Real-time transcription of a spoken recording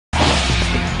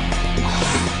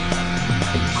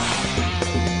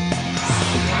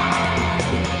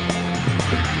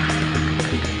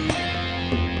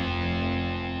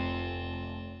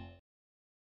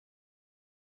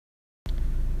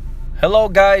Hello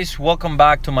guys, welcome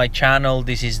back to my channel.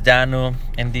 This is Danu,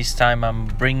 and this time I'm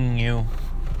bringing you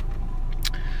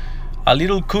a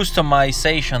little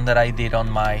customization that I did on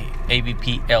my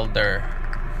AvP Elder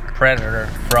Predator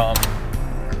from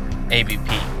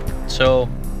AvP. So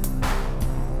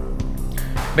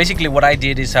basically what I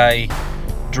did is I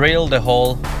drilled the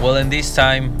hole. Well, in this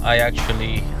time I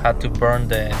actually had to burn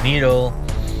the needle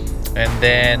and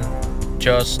then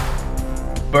just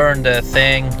burn the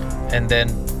thing and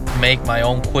then make my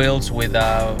own quills with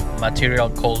a material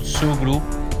called sugru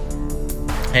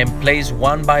and place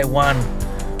one by one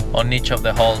on each of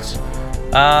the holes.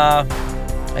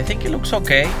 I think it looks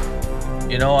okay.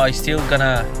 You know, I'm still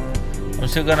gonna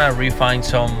refine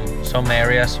some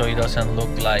areas so it doesn't look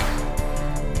like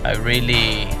I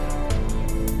really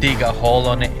dig a hole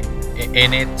on it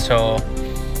in it. So,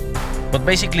 but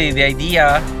basically the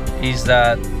idea is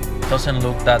that it doesn't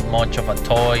look that much of a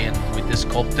toy, and with the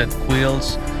sculpted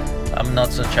quills I'm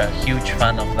not such a huge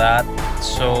fan of that.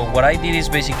 So what I did is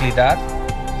basically that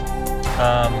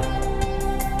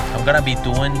I'm gonna be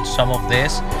doing some of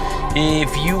this.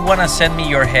 If you wanna send me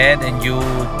your head and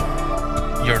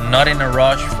you're not in a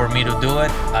rush for me to do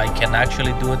it, I can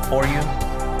actually do it for you.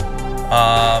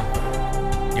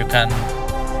 You can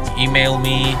email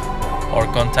me or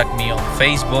contact me on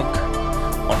Facebook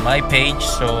on my page,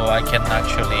 so I can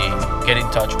actually get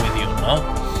in touch with you, no?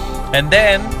 And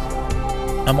then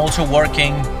I'm also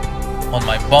working on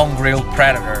my Bonegrill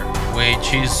Predator,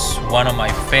 which is one of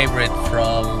my favorite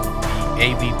from the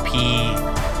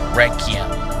AvP Requiem,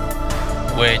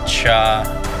 which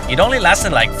it only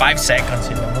lasted like 5 seconds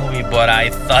in the movie, but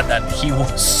I thought that he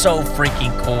was so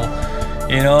freaking cool.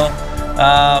 You know,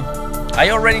 I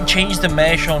already changed the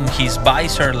mesh on his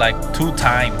visor like 2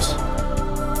 times,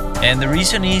 and the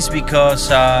reason is because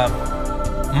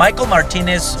Michael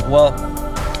Martinez, well,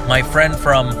 my friend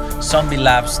from Zombie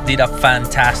Labs, did a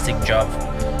fantastic job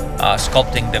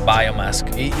sculpting the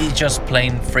biomask. It's just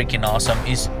plain freaking awesome.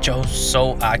 It's just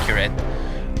so accurate.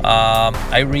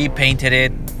 I repainted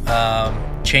it,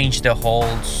 changed the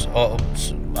holes.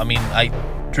 I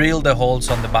drilled the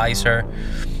holes on the visor,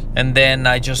 and then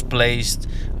I just placed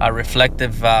a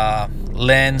reflective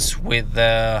lens with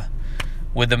the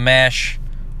mesh,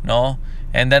 no?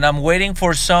 And then I'm waiting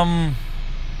for some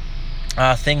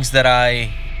things that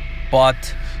I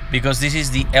bought, because this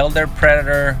is the Elder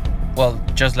Predator, well,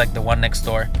 just like the one next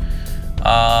door,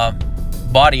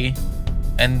 body.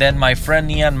 And then my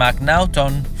friend Ian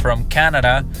McNaughton from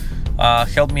Canada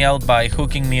helped me out by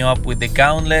hooking me up with the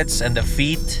gauntlets and the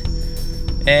feet.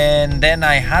 And then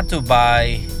I had to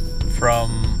buy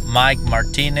from Mike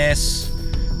Martinez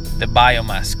the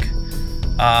biomask.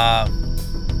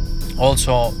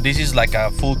 Also, this is like a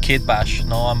full kit bash.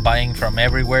 No, I'm buying from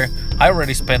everywhere. I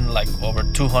already spent like over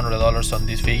 $200 on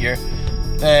this figure,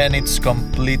 and it's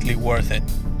completely worth it.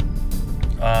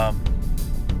 I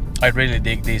really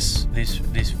dig this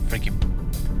freaking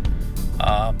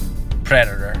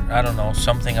Predator. I don't know,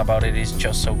 something about it is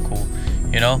just so cool,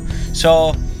 you know.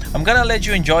 So I'm gonna let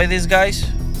you enjoy this, guys.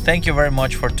 Thank you very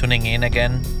much for tuning in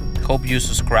again. Hope you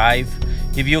subscribe.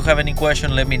 If you have any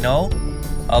question, let me know.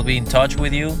 I'll be in touch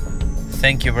with you.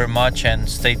 Thank you very much, and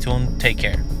stay tuned. Take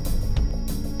care.